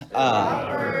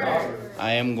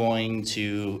I am going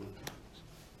to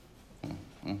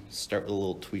start with a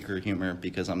little tweaker humor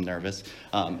because I'm nervous.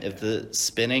 If the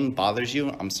spinning bothers you,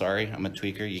 I'm sorry, I'm a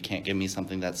tweaker. You can't give me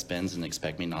something that spins and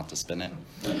expect me not to spin it.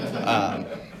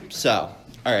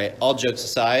 All right, all jokes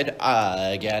aside,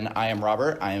 again, I am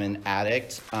Robert. I am an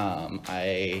addict.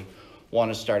 I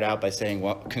want to start out by saying,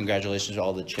 well, congratulations to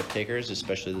all the chip takers,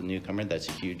 especially the newcomer. That's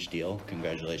a huge deal.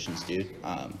 Congratulations, dude.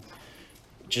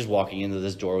 Just walking into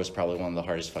this door was probably one of the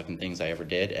hardest fucking things I ever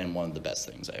did, and one of the best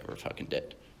things I ever fucking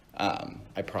did.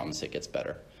 I promise it gets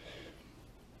better.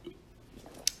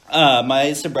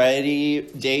 My sobriety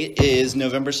date is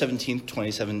November 17th,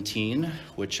 2017,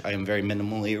 which I am very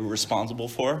minimally responsible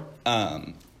for.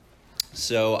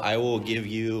 So I will give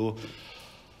you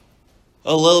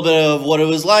a little bit of what it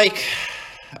was like,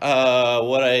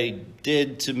 what I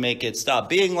did to make it stop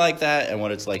being like that, and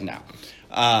what it's like now.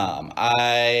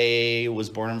 I was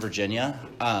born in Virginia.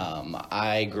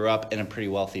 I grew up in a pretty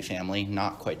wealthy family,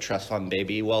 not quite trust fund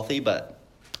baby wealthy, but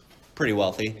pretty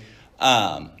wealthy.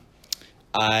 I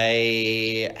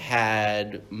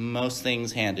had most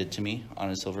things handed to me on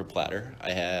a silver platter.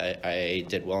 I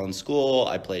did well in school.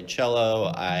 I played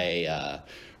cello. I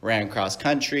ran cross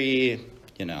country,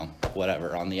 you know,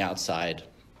 whatever. On the outside,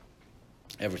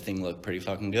 everything looked pretty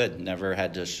fucking good. Never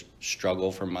had to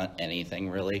struggle for anything,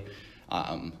 really.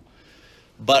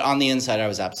 But on the inside, I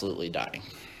was absolutely dying.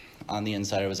 On the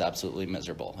inside, I was absolutely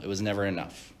miserable. It was never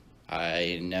enough.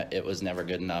 It was never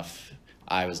good enough.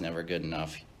 I was never good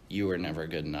enough. You were never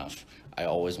good enough. I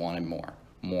always wanted more.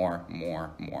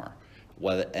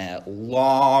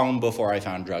 Long before I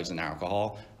found drugs and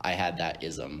alcohol, I had that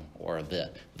ism, or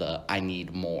the I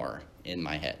need more in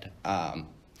my head. I'm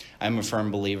a firm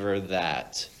believer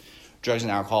that drugs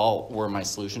and alcohol were my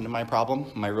solution to my problem.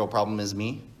 My real problem is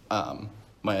me.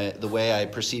 The way I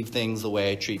perceive things, the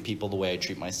way I treat people, the way I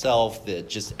treat myself,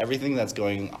 just everything that's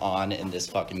going on in this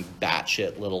fucking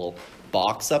batshit little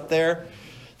box up there,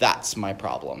 that's my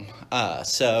problem.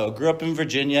 So grew up in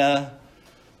Virginia,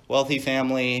 wealthy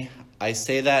family. I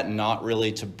say that not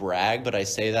really to brag, but I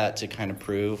say that to kind of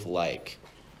prove, like,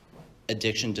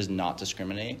 addiction does not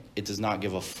discriminate. It does not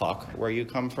give a fuck where you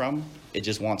come from. It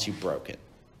just wants you broken.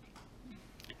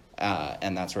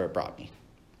 And that's where it brought me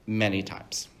many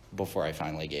times before I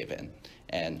finally gave in.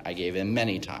 And I gave in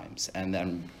many times and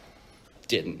then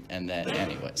didn't. And then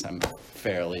anyways, I'm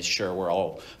fairly sure we're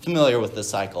all familiar with the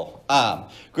cycle.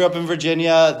 Grew up in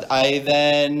Virginia.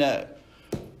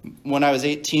 When I was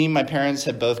 18, my parents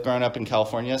had both grown up in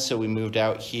California, so we moved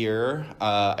out here.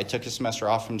 I took a semester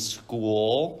off from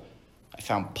school. I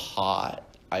found pot,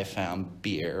 I found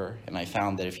beer, and I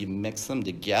found that if you mix them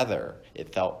together,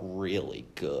 it felt really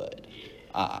good.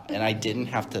 And I didn't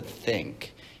have to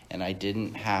think, and I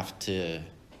didn't have to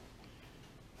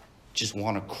just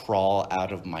want to crawl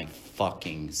out of my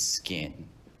fucking skin.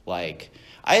 Like,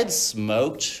 I had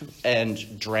smoked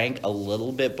and drank a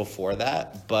little bit before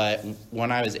that, but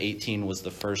when I was 18 was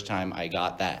the first time I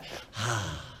got that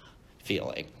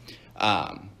feeling.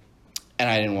 And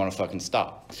I didn't want to fucking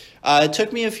stop. It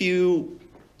took me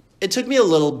a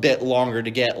little bit longer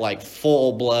to get, like,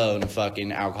 full-blown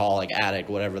fucking alcoholic addict,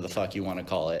 whatever the fuck you want to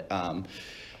call it.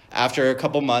 After a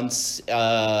couple months,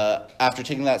 after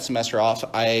taking that semester off,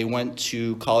 I went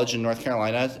to college in North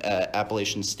Carolina at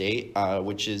Appalachian State,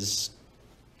 which is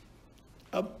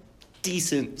a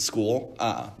decent school.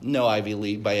 No Ivy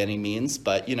League by any means,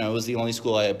 but, you know, it was the only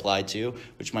school I applied to,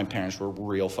 which my parents were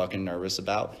real fucking nervous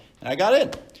about, and I got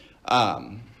in.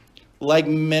 Like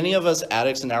many of us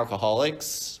addicts and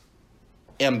alcoholics,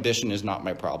 ambition is not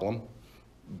my problem.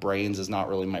 Brains is not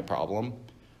really my problem.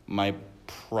 My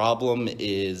problem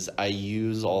is I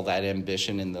use all that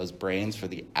ambition in those brains for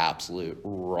the absolute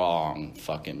wrong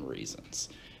fucking reasons.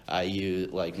 I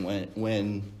use, like,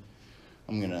 when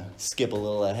I'm gonna skip a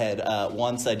little ahead.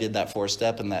 Once I did that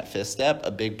 4-step and that 5th step,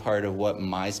 a big part of what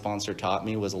my sponsor taught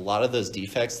me was a lot of those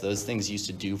defects, those things used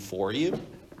to do for you.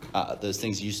 Those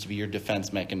things used to be your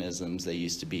defense mechanisms. They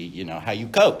used to be, you know, how you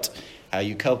coped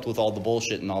with all the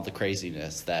bullshit and all the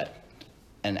craziness that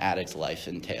an addict's life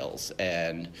entails.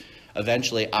 And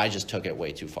eventually I just took it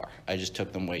way too far. I just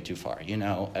took them way too far. You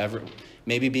know,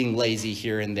 maybe being lazy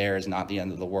here and there is not the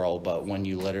end of the world, but when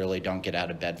you literally don't get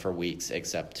out of bed for weeks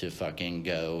except to fucking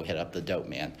go hit up the dope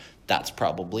man, that's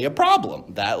probably a problem.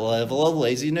 That level of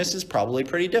laziness is probably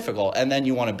pretty difficult. And then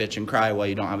you want to bitch and cry while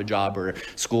you don't have a job, or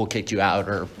school kicked you out,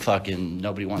 or fucking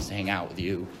nobody wants to hang out with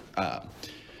you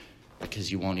because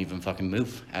you won't even fucking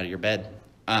move out of your bed.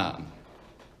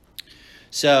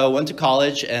 So went to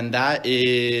college, and that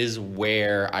is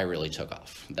where I really took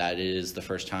off. That is the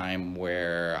first time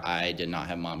where I did not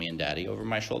have mommy and daddy over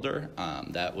my shoulder.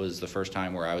 That was the first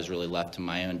time where I was really left to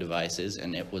my own devices,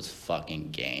 and it was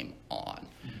fucking game on.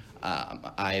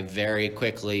 I very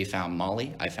quickly found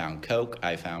Molly, I found Coke,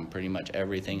 I found pretty much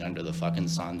everything under the fucking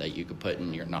sun that you could put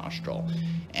in your nostril,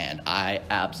 and I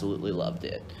absolutely loved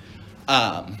it.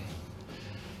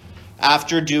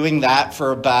 After doing that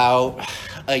for about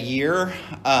a year,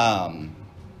 I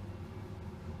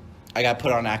got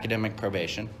put on academic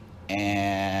probation,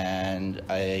 and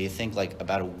I think like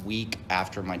about a week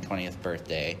after my 20th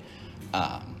birthday,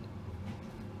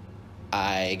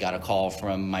 I got a call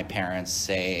from my parents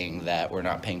saying that we're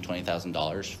not paying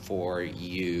 $20,000 for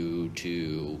you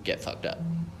to get fucked up.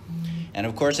 And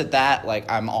of course at that,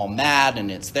 like, I'm all mad and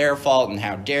it's their fault and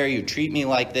how dare you treat me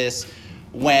like this,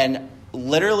 when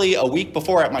literally a week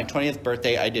before at my 20th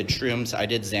birthday, I did shrooms, I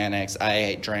did Xanax,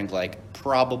 I drank like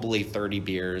probably 30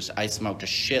 beers, I smoked a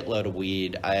shitload of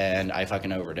weed, and I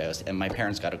fucking overdosed. And my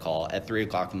parents got a call at 3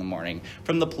 o'clock in the morning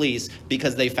from the police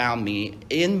because they found me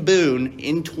in Boone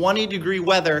in 20-degree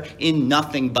weather in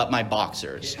nothing but my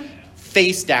boxers,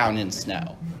 face down in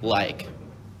snow. Like,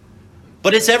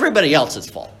 but it's everybody else's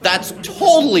fault. That's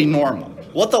totally normal.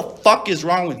 What the fuck is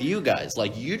wrong with you guys?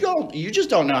 Like, you just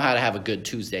don't know how to have a good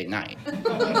Tuesday night.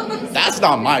 That's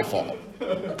not my fault.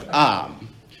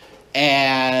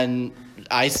 And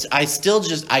I still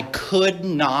just, I could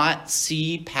not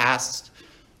see past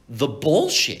the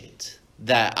bullshit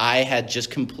that I had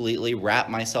just completely wrapped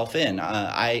myself in.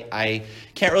 I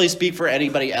can't really speak for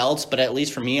anybody else, but at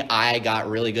least for me, I got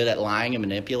really good at lying and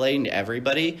manipulating to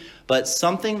everybody. But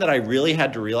something that I really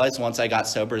had to realize once I got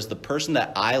sober is the person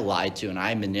that I lied to and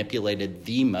I manipulated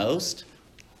the most,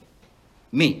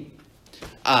 me.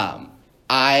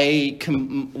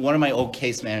 One of my old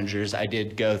case managers, I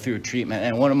did go through treatment,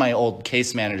 and one of my old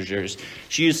case managers,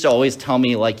 she used to always tell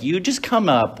me, like, you just come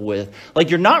up with, like,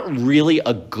 you're not really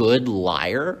a good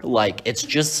liar. Like, it's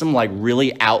just some, like,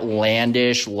 really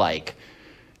outlandish, like,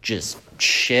 just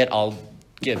shit. I'll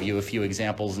give you a few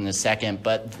examples in a second,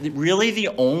 but really the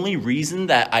only reason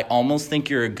that I almost think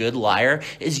you're a good liar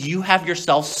is you have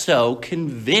yourself so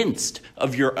convinced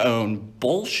of your own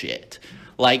bullshit.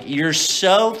 Like, you're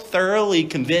so thoroughly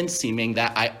convinced seeming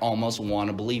that I almost want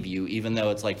to believe you, even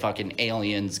though it's like fucking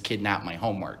aliens kidnap my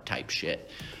homework type shit.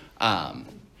 And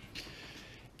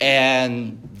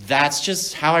that's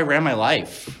just how I ran my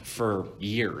life for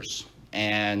years.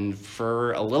 And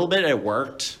for a little bit it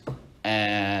worked,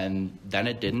 and then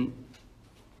it didn't,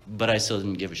 but I still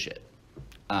didn't give a shit.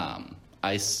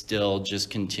 I still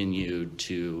just continued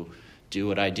to do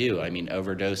what I do. I mean,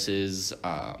 overdoses,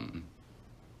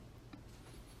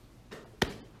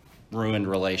 ruined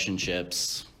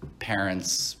relationships,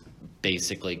 parents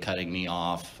basically cutting me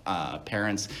off,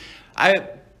 parents. I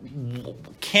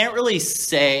can't really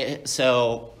say,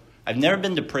 so I've never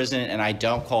been to prison and I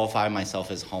don't qualify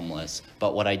myself as homeless,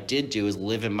 but what I did do is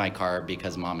live in my car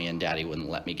because mommy and daddy wouldn't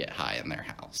let me get high in their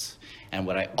house. And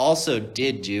what I also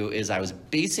did do is I was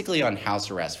basically on house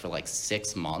arrest for like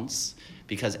 6 months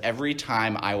because every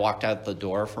time I walked out the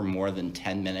door for more than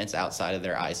 10 minutes outside of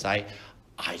their eyesight,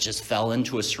 I just fell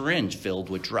into a syringe filled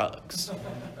with drugs.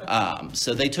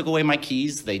 So they took away my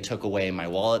keys, they took away my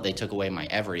wallet, they took away my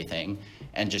everything,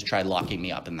 and just tried locking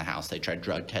me up in the house. They tried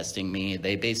drug testing me.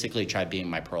 They basically tried being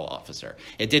my parole officer.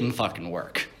 It didn't fucking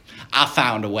work. I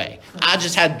found a way. I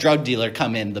just had drug dealer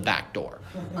come in the back door.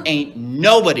 Ain't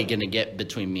nobody gonna get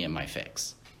between me and my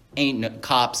fix. Ain't no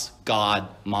cops, God,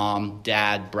 mom,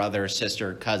 dad, brother,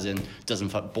 sister, cousin,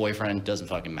 boyfriend, doesn't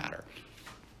fucking matter.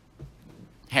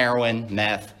 Heroin,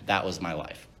 meth, that was my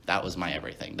life. That was my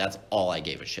everything. That's all I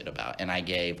gave a shit about. And I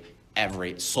gave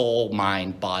every soul,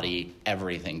 mind, body,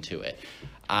 everything to it.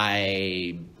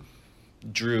 I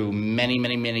drew many,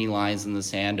 many, many lines in the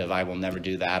sand of I will never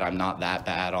do that. I'm not that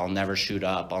bad. I'll never shoot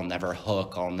up. I'll never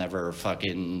hook. I'll never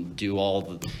fucking do all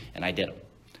the, and I did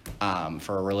them.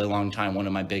 For a really long time, one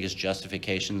of my biggest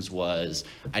justifications was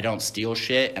I don't steal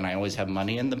shit and I always have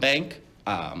money in the bank.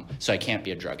 So I can't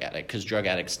be a drug addict because drug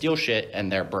addicts steal shit and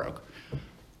they're broke.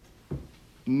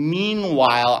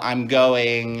 Meanwhile, I'm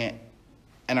going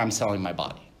and I'm selling my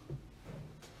body.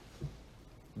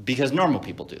 Because normal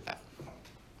people do that.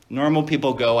 Normal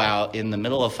people go out in the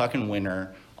middle of fucking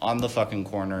winter on the fucking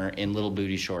corner in little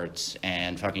booty shorts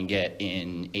and fucking get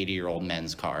in 80-year-old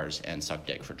men's cars and suck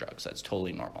dick for drugs. That's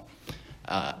totally normal.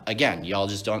 Again, y'all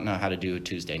just don't know how to do a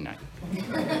Tuesday night.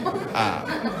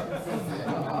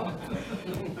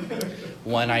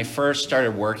 When I first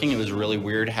started working, it was really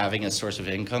weird having a source of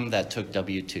income that took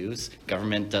W-2s.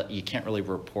 Government, you can't really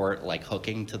report like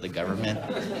hooking to the government.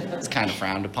 It's kind of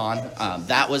frowned upon.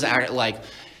 That was like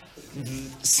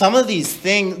some of these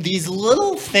things, these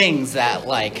little things that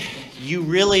like you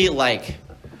really like.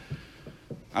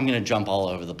 I'm gonna jump all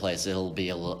over the place. It'll be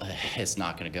a little. It's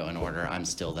not gonna go in order. I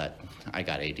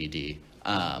got ADD.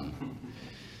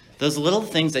 Those little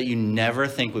things that you never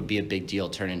think would be a big deal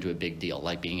turn into a big deal,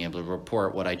 like being able to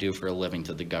report what I do for a living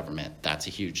to the government. That's a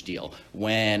huge deal.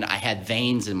 When I had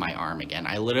veins in my arm again,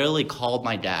 I literally called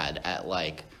my dad at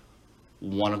like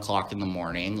 1 o'clock in the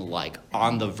morning, like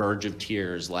on the verge of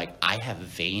tears, like I have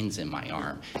veins in my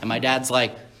arm. And my dad's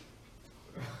like,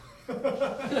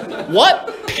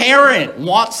 what parent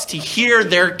wants to hear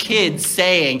their kid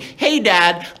saying, hey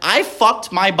dad, I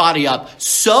fucked my body up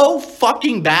so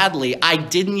fucking badly I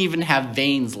didn't even have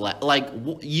veins left. Like,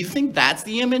 you think that's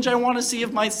the image I want to see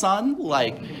of my son?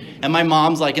 Like, and my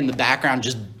mom's like in the background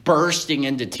just bursting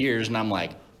into tears, and I'm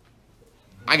like,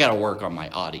 I gotta work on my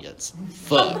audience.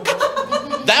 Fuck.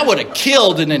 That would have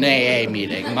killed in an AA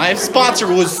meeting. My sponsor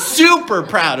was super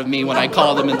proud of me when I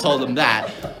called him and told him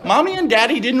that. Mommy and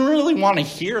daddy didn't really want to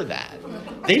hear that.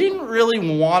 They didn't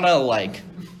really want to like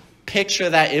picture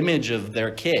that image of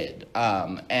their kid.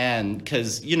 And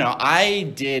because, you know,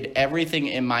 I did everything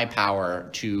in my power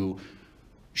to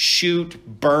shoot,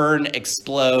 burn,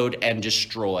 explode, and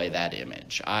destroy that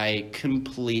image. I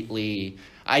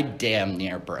damn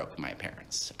near broke my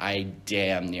parents.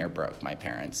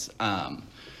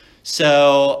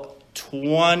 So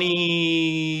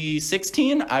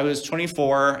 2016, I was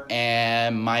 24,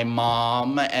 and my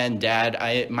mom and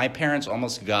dad, my parents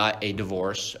almost got a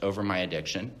divorce over my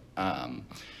addiction.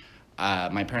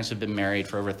 My parents have been married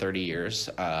for over 30 years.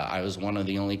 I was one of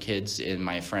the only kids in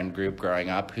my friend group growing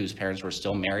up whose parents were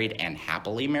still married and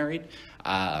happily married.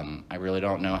 I really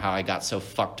don't know how I got so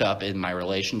fucked up in my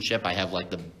relationship. I have like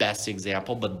the best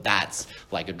example, but that's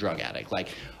like a drug addict. Like,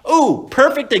 ooh,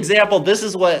 perfect example. This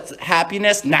is what's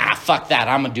happiness. Nah, fuck that.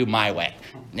 I'm gonna do my way.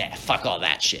 Nah, fuck all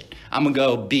that shit. I'm gonna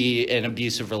go be in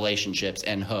abusive relationships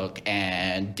and hook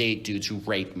and date dudes who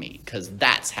rape me, because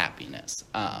that's happiness.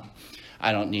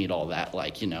 I don't need all that,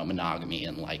 like, you know, monogamy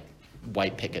and like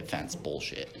white picket fence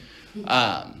bullshit.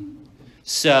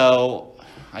 So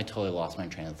I totally lost my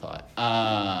train of thought.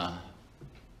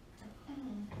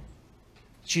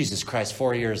 Jesus Christ,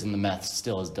 4 years in the meth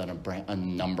still has done a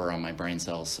number on my brain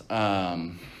cells.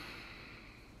 Parents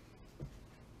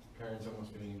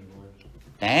almost getting divorced.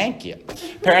 Thank you.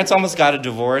 Parents almost got a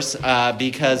divorce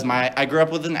because I grew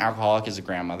up with an alcoholic as a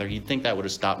grandmother. You'd think that would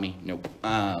have stopped me. Nope.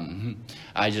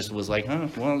 I just was like,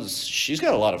 well, she's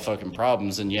got a lot of fucking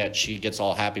problems, and yet she gets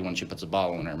all happy when she puts a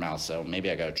bottle in her mouth, so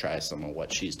maybe I gotta try some of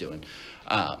what she's doing.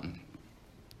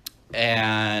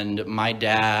 And my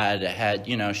dad had,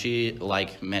 you know, she,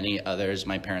 like many others,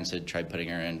 my parents had tried putting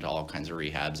her into all kinds of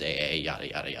rehabs, AA, yada,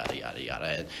 yada, yada, yada,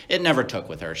 yada. It never took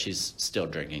with her. She's still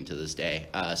drinking to this day.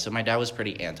 So my dad was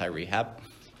pretty anti-rehab.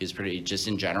 He was pretty, just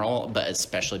in general, but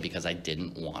especially because I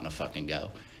didn't want to fucking go.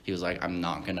 He was like, I'm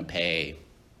not going to pay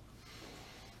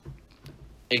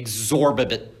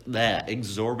exorbitant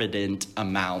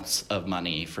amounts of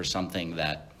money for something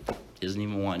that he doesn't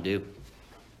even want to do.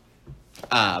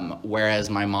 Whereas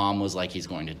my mom was like, he's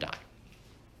going to die.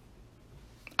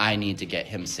 I need to get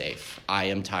him safe. I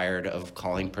am tired of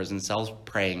calling prison cells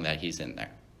praying that he's in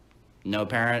there. No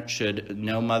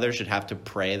mother should have to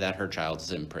pray that her child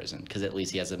is in prison, because at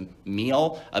least he has a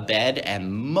meal, a bed, and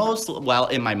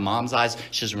in my mom's eyes,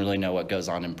 she doesn't really know what goes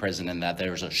on in prison and that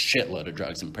there's a shitload of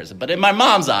drugs in prison. But in my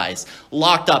mom's eyes,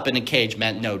 locked up in a cage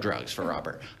meant no drugs for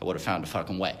Robert. I would have found a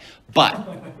fucking way. But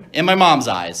in my mom's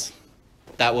eyes,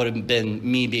 that would have been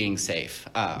me being safe.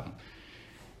 And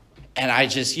I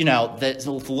just, you know,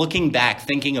 looking back,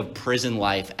 thinking of prison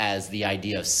life as the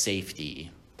idea of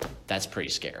safety, that's pretty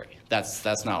scary.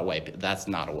 That's not a way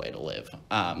to live.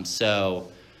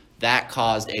 So that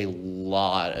caused a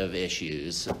lot of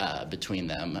issues between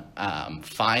them.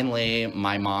 Finally,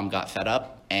 my mom got fed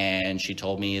up, and she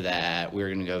told me that we were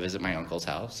going to go visit my uncle's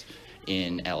house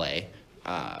in LA.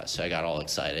 So I got all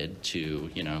excited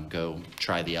to, you know, go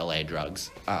try the LA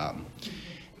drugs.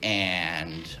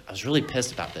 And I was really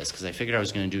pissed about this because I figured I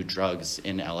was going to do drugs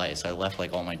in LA. So I left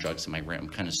like all my drugs in my room,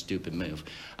 kind of stupid move.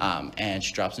 And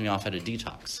she drops me off at a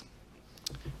detox.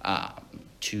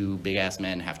 Two big ass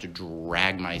men have to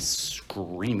drag my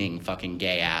screaming fucking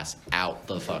gay ass out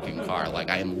the fucking car.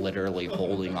 Like I am literally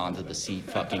holding onto the seat,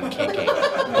 fucking kicking.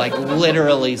 Like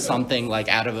literally something like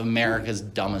out of America's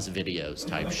Dumbest Videos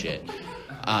type shit.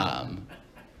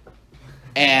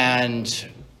 And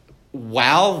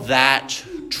while that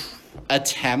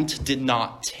attempt did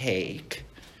not take.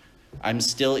 I'm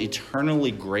still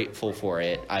eternally grateful for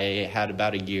it. I had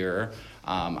about a year.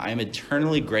 I'm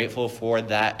eternally grateful for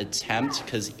that attempt,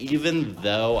 because even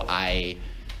though I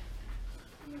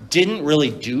didn't really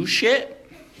do shit,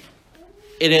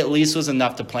 it at least was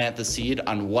enough to plant the seed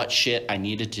on what shit I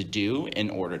needed to do in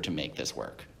order to make this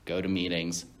work. Go to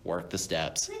meetings, work the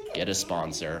steps, get a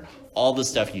sponsor, all the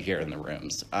stuff you hear in the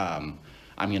rooms. I'm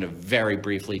going to very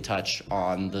briefly touch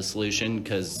on the solution,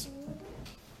 because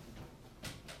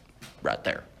right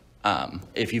there.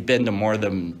 If you've been to more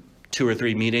than 2 or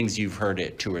 3 meetings, you've heard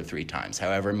it 2 or 3 times.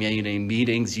 However many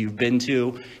meetings you've been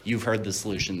to, you've heard the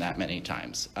solution that many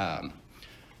times.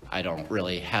 I don't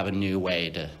really have a new way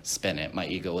to spin it. My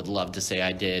ego would love to say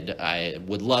I did. I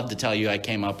would love to tell you I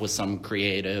came up with some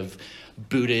creative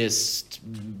Buddhist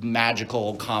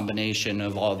magical combination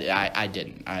of all the, I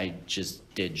didn't. I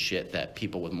just did shit that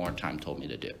people with more time told me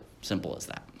to do. Simple as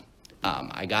that.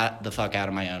 I got the fuck out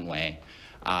of my own way.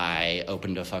 I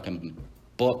opened a fucking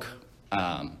book,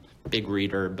 big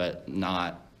reader, but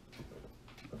not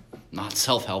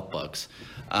self-help books.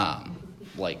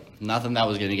 Like nothing that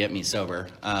was going to get me sober.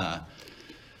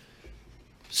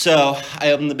 So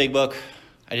I opened the big book.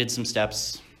 I did some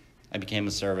steps. I became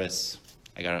a service.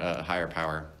 I got a higher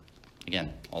power.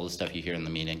 Again, all the stuff you hear in the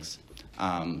meetings.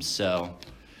 So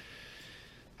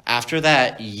after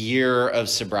that year of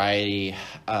sobriety,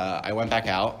 I went back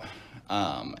out.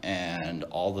 And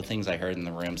all the things I heard in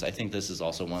the rooms, I think this is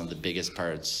also one of the biggest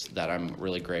parts that I'm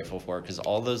really grateful for, because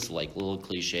all those like little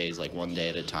cliches, like one day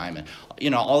at a time, and you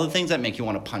know, all the things that make you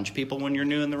want to punch people when you're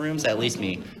new in the rooms, at least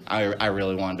me, I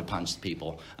really wanted to punch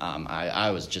people.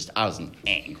 I was an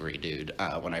angry dude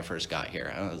when I first got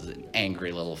here. I was an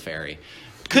angry little fairy.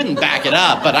 Couldn't back it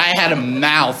up, but I had a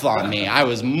mouth on me. I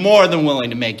was more than willing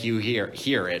to make you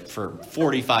hear it for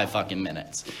 45 fucking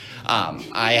minutes.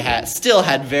 I still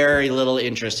had very little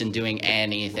interest in doing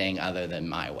anything other than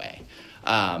my way.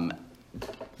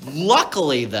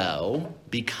 Luckily, though,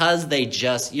 because they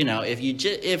just, you know,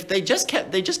 if they just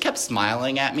kept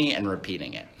smiling at me and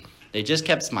repeating it. They just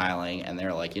kept smiling, and they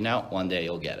were like, you know, one day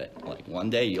you'll get it. Like, one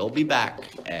day you'll be back.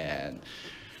 And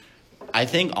I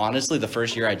think, honestly, the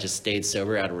first year I just stayed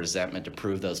sober out of resentment to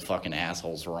prove those fucking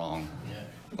assholes wrong.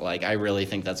 Yeah. Like, I really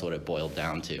think that's what it boiled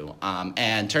down to.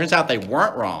 And turns out they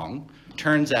weren't wrong.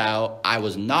 Turns out I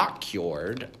was not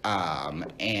cured,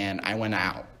 and I went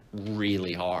out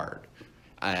really hard.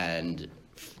 And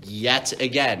yet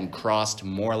again, crossed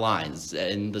more lines.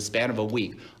 In the span of a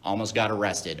week, almost got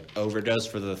arrested,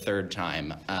 overdosed for the 3rd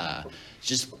time.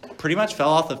 Just pretty much fell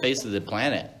off the face of the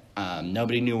planet.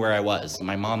 Nobody knew where I was.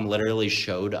 My mom literally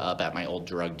showed up at my old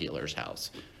drug dealer's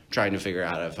house trying to figure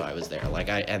out if I was there.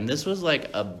 And this was like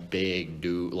a big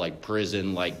dude, like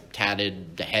prison, like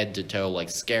tatted head to toe, like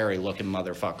scary looking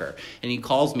motherfucker. And he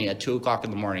calls me at 2 o'clock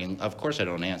in the morning. Of course I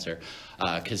don't answer,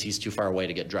 cause he's too far away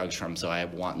to get drugs from, so I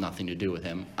want nothing to do with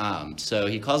him. So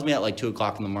he calls me at like 2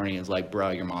 o'clock in the morning and is like, bro,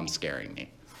 your mom's scaring me.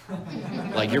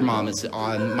 Like, your mom is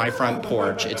on my front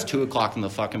porch. It's 2 o'clock in the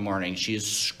fucking morning. She is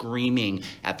screaming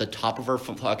at the top of her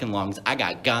fucking lungs. I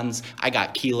got guns. I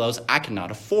got kilos. I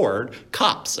cannot afford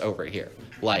cops over here.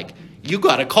 Like, you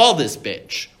gotta call this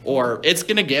bitch or it's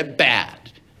gonna get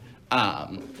bad.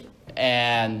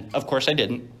 And of course I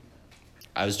didn't.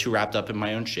 I was too wrapped up in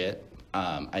my own shit.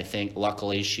 I think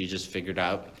luckily she just figured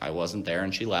out I wasn't there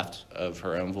and she left of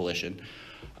her own volition.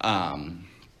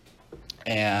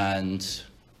 And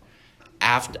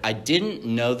I didn't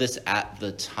know this at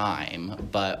the time,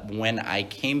 but when I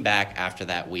came back after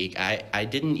that week, I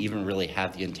didn't even really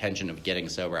have the intention of getting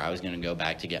sober. I was going to go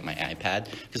back to get my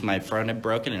iPad because my phone had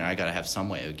broken and I got to have some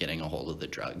way of getting a hold of the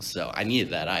drugs. So I needed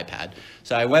that iPad.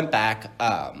 So I went back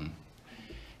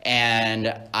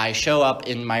and I show up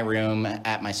in my room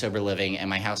at my sober living and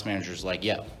my house manager's like,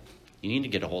 yo, you need to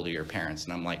get a hold of your parents.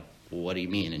 And I'm like, what do you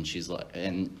mean? And he's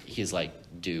like,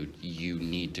 dude, you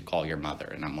need to call your mother.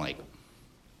 And I'm like,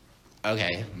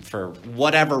 okay, for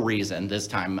whatever reason, this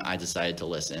time I decided to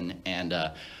listen. And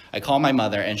I call my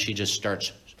mother and she just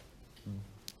starts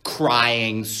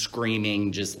crying,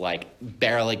 screaming, just like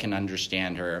barely can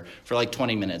understand her for like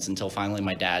 20 minutes until finally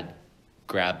my dad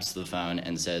grabs the phone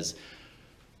and says,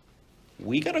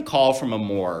 we got a call from a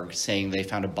morgue saying they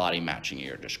found a body matching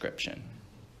your description.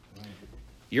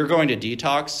 You're going to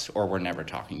detox or we're never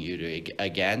talking to you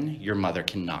again. Your mother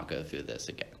cannot go through this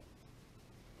again.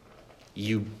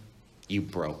 You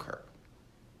broke her.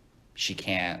 She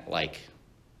cannot live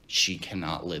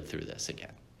through this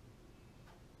again.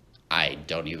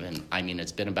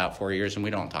 It's been about 4 years and we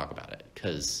don't talk about it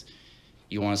because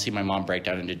you want to see my mom break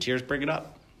down into tears, bring it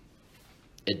up.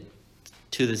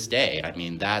 to this day, I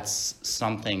mean, that's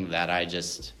something that I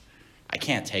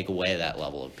can't take away that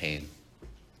level of pain.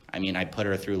 I mean, I put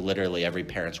her through literally every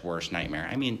parent's worst nightmare.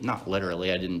 I mean, not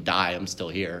literally, I didn't die, I'm still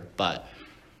here, but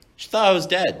she thought I was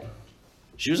dead.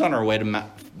 She was on her way to,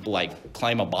 like,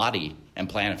 claim a body and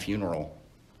plan a funeral,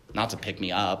 not to pick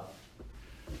me up.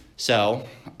 So,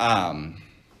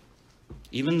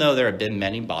 even though there have been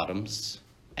many bottoms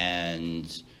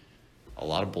and a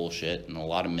lot of bullshit and a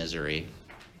lot of misery,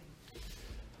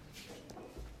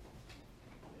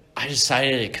 I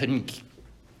decided it couldn't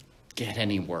get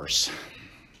any worse.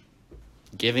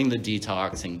 Giving the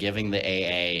detox and giving the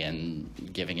AA and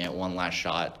giving it one last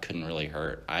shot couldn't really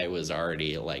hurt. I was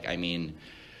already like, I mean,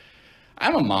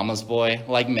 I'm a mama's boy,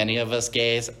 like many of us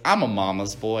gays. I'm a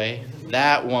mama's boy.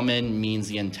 That woman means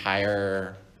the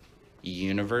entire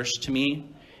universe to me.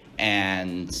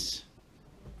 And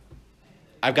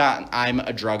I'm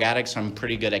a drug addict, so I'm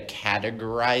pretty good at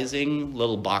categorizing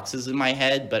little boxes in my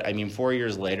head. But I mean, 4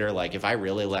 years later, like, if I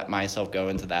really let myself go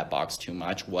into that box too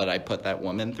much, what I put that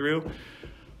woman through,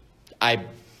 I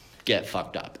get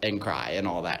fucked up and cry and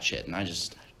all that shit. And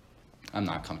I'm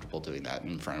not comfortable doing that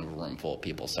in front of a room full of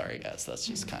people. Sorry, guys. That's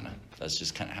just kind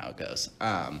of how it goes.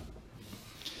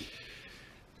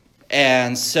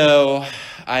 And so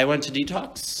I went to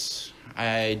detox.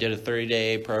 I did a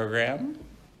 30-day program.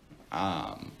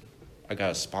 I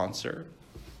got a sponsor.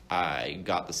 I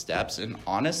got the steps, and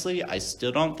honestly, I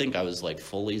still don't think I was like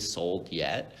fully sold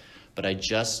yet, but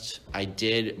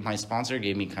my sponsor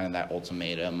gave me kind of that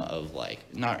ultimatum of like,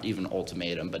 not even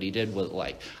ultimatum, but he did what,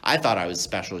 like, I thought I was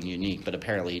special and unique, but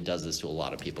apparently he does this to a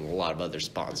lot of people, a lot of other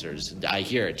sponsors. I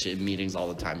hear it in meetings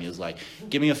all the time. He was like,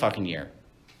 give me a fucking year.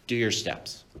 Do your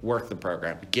steps. Work the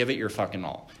program. Give it your fucking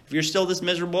all. If you're still this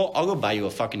miserable, I'll go buy you a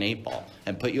fucking 8-ball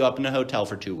and put you up in a hotel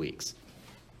for 2 weeks.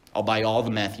 I'll buy you all the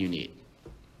meth you need.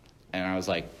 And I was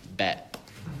like, bet.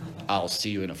 I'll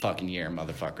see you in a fucking year,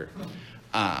 motherfucker.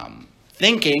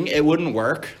 Thinking it wouldn't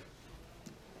work.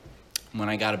 When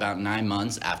I got about 9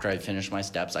 months after I finished my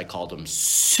steps, I called him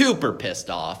super pissed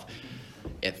off.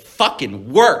 It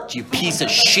fucking worked, you piece of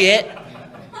shit.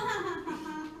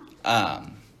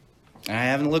 And I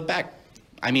haven't looked back.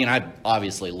 I mean, I've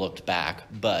obviously looked back,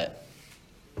 but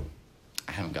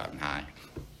I haven't gotten high.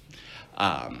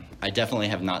 I definitely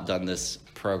have not done this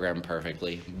program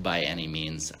perfectly by any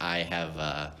means. I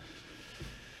have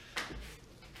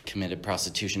committed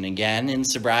prostitution again in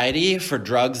sobriety for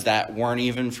drugs that weren't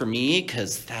even for me,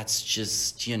 because that's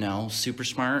just, you know, super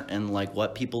smart and like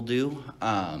what people do.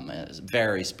 It's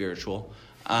very spiritual.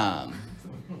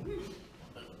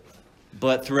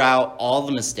 But throughout all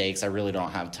the mistakes, I really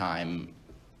don't have time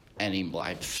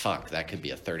fuck, that could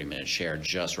be a 30-minute share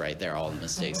just right there, all the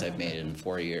mistakes I've made in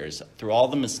 4 years. Through all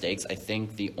the mistakes, I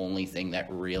think the only thing that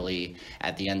really,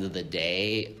 at the end of the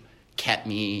day, kept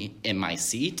me in my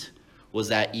seat was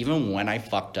that even when I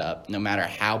fucked up, no matter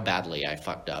how badly I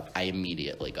fucked up, I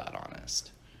immediately got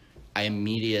honest. I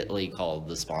immediately called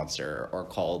the sponsor or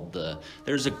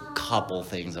there's a couple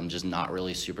things I'm just not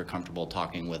really super comfortable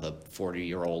talking with a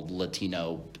 40-year-old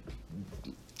Latino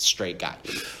straight guy,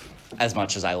 as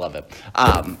much as I love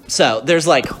him. So there's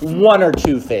like one or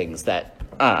two things that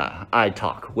I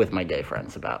talk with my gay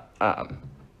friends about.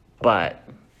 But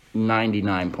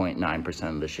 99.9%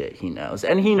 of the shit he knows.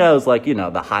 And he knows, like, you know,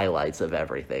 the highlights of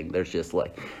everything. There's just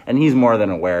like, and he's more than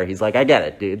aware. He's like, I get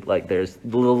it, dude. Like, there's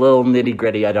the little nitty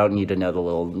gritty. I don't need to know the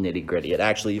little nitty gritty. It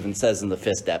actually even says in the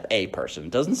fifth step, a person.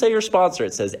 It doesn't say your sponsor.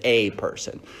 It says a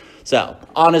person. So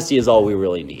honesty is all we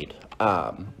really need.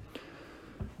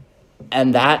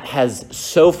 And that has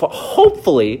so far,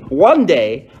 hopefully one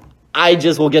day, I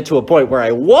just will get to a point where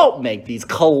I won't make these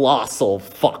colossal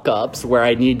fuck-ups where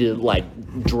I need to, like,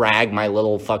 drag my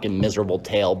little fucking miserable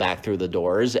tail back through the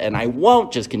doors, and I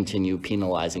won't just continue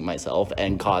penalizing myself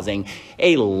and causing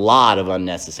a lot of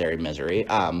unnecessary misery.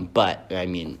 But, I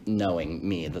mean, knowing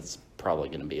me, that's probably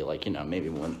going to be, like, you know, maybe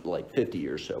 50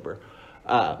 years sober.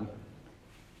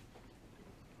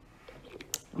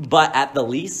 But at the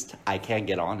least, I can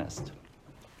get honest.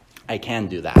 I can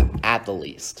do that, at the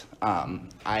least.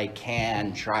 I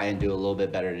can try and do a little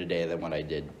bit better today than what I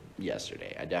did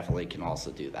yesterday. I definitely can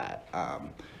also do that.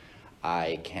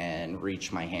 I can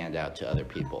reach my hand out to other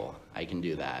people. I can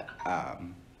do that.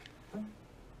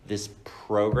 This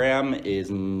program is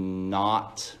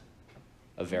not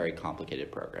a very complicated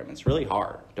program. It's really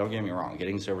hard. Don't get me wrong.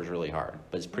 Getting sober is really hard,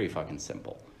 but it's pretty fucking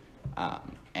simple.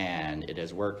 And it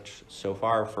has worked so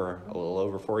far for a little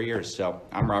over 4 years. So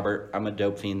I'm Robert. I'm a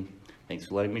dope fiend. Thanks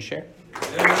for letting me share.